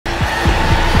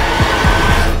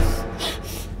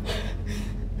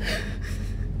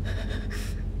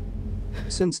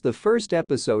Since the first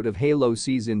episode of Halo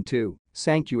Season 2,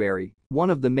 Sanctuary,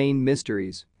 one of the main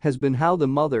mysteries has been how the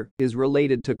mother is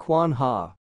related to Kwan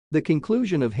Ha. The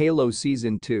conclusion of Halo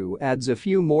Season 2 adds a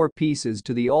few more pieces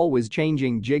to the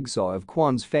always-changing jigsaw of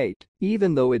Kwan's fate,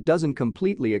 even though it doesn't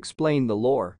completely explain the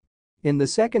lore. In the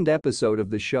second episode of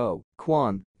the show,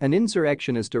 Kwan, an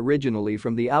insurrectionist originally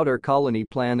from the outer colony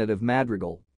planet of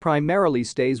Madrigal, primarily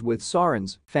stays with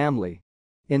Soren's family.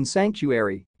 In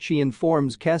Sanctuary, she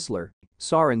informs Kessler,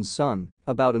 Soren's son,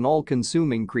 about an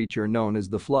all-consuming creature known as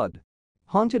the Flood.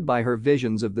 Haunted by her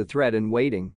visions of the threat in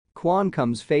waiting, Kwan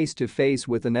comes face to face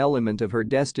with an element of her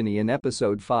destiny in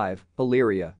Episode 5,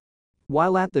 Illyria.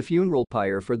 While at the funeral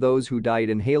pyre for those who died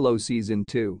in Halo Season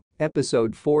 2,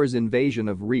 Episode 4's Invasion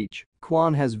of Reach,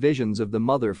 Kwan has visions of the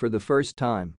mother for the first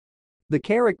time. The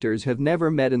characters have never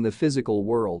met in the physical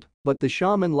world, but the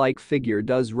shaman-like figure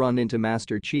does run into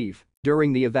Master Chief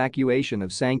during the evacuation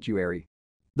of Sanctuary.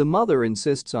 The mother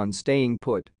insists on staying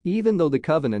put, even though the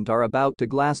Covenant are about to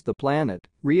glass the planet,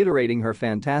 reiterating her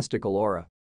fantastical aura.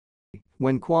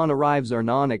 When Kwan arrives on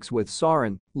Onyx with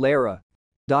Soren, Lara,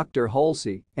 Dr.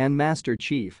 Halsey, and Master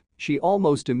Chief, she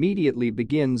almost immediately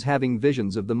begins having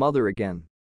visions of the mother again.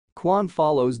 Kwan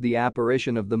follows the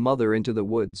apparition of the mother into the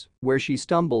woods, where she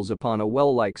stumbles upon a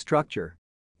well-like structure.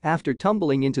 After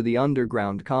tumbling into the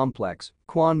underground complex,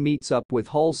 Kwan meets up with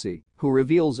Halsey, who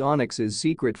reveals Onyx's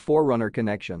secret Forerunner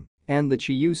connection and that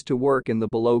she used to work in the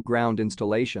below-ground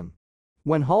installation.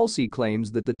 When Halsey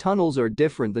claims that the tunnels are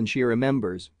different than she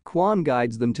remembers, Kwan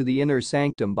guides them to the inner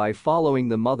sanctum by following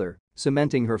the mother,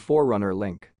 cementing her Forerunner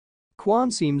link. Kwan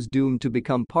seems doomed to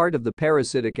become part of the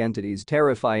parasitic entity's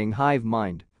terrifying hive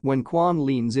mind. When Kwan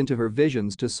leans into her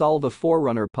visions to solve a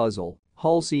Forerunner puzzle,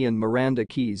 Halsey and Miranda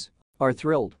Keyes are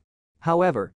thrilled.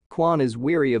 However, Kwan is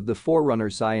weary of the Forerunner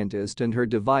scientist and her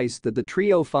device that the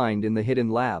trio find in the hidden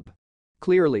lab.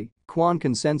 Clearly, Kwan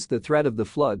can sense the threat of the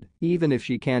Flood, even if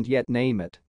she can't yet name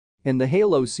it. In the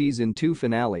Halo Season 2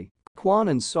 finale, Kwan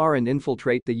and Soren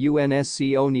infiltrate the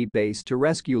UNSC Oni base to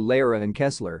rescue Lara and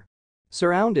Kessler.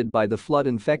 Surrounded by the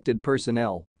Flood-infected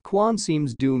personnel, Kwan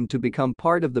seems doomed to become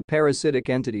part of the parasitic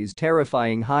entity's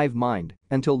terrifying hive mind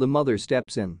until the mother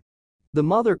steps in. The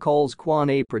mother calls Kwan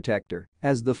a protector.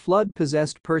 As the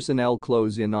Flood-possessed personnel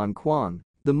close in on Kwan,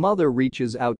 the mother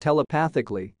reaches out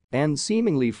telepathically and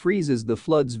seemingly freezes the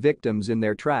Flood's victims in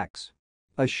their tracks.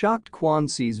 A shocked Kwan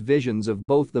sees visions of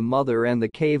both the mother and the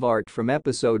cave art from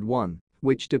Episode 1,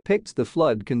 which depicts the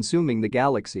Flood consuming the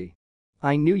galaxy.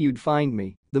 "I knew you'd find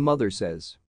me," the mother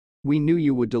says. "We knew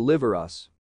you would deliver us."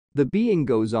 The being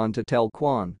goes on to tell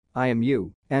Kwan, "I am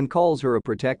you," and calls her a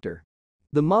protector.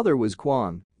 The mother was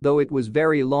Kwan, though it was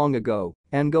very long ago,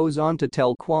 and goes on to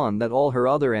tell Kwan that all her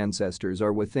other ancestors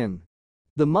are within.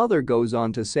 The mother goes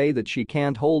on to say that she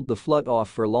can't hold the Flood off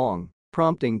for long,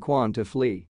 prompting Kwan to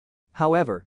flee.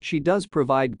 However, she does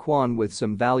provide Kwan with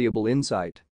some valuable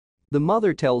insight. The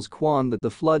mother tells Kwan that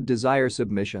the Flood desire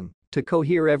submission to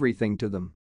cohere everything to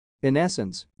them. In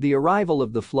essence, the arrival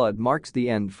of the Flood marks the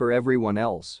end for everyone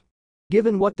else.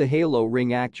 Given what the Halo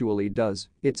ring actually does,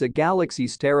 it's a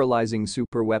galaxy-sterilizing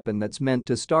superweapon that's meant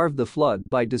to starve the Flood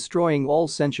by destroying all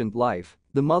sentient life.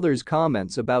 The mother's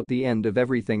comments about the end of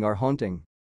everything are haunting.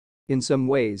 In some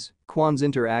ways, Kwan's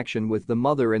interaction with the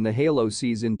mother in the Halo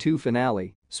Season 2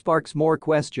 finale sparks more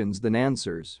questions than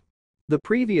answers. The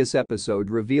previous episode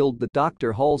revealed that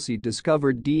Dr. Halsey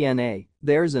discovered DNA,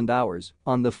 theirs and ours,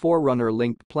 on the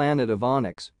Forerunner-linked planet of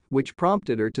Onyx, which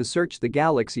prompted her to search the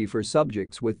galaxy for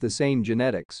subjects with the same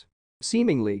genetics.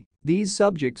 Seemingly, these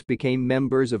subjects became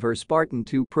members of her Spartan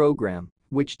 2 program,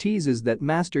 which teases that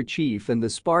Master Chief and the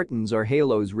Spartans are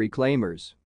Halo's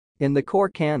reclaimers. In the core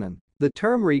canon, the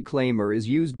term reclaimer is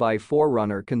used by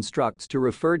Forerunner constructs to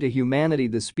refer to humanity,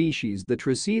 the species that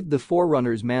received the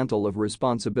Forerunner's mantle of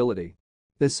responsibility.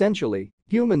 Essentially,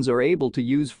 humans are able to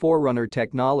use Forerunner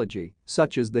technology,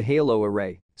 such as the Halo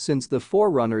array, since the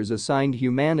Forerunners assigned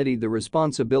humanity the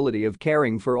responsibility of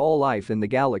caring for all life in the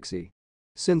galaxy.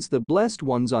 Since the Blessed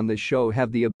Ones on the show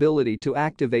have the ability to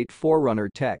activate Forerunner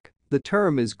tech, the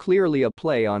term is clearly a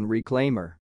play on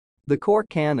reclaimer. The core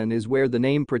canon is where the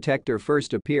name Protector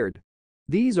first appeared.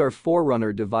 These are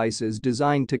Forerunner devices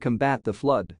designed to combat the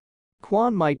Flood.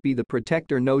 Kwan might be the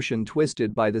Protector notion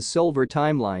twisted by the Silver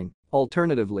Timeline.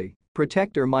 Alternatively,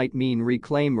 Protector might mean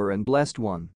Reclaimer and Blessed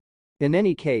One. In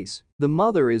any case, the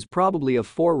mother is probably a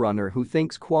Forerunner who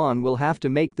thinks Kwan will have to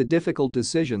make the difficult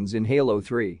decisions in Halo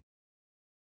 3.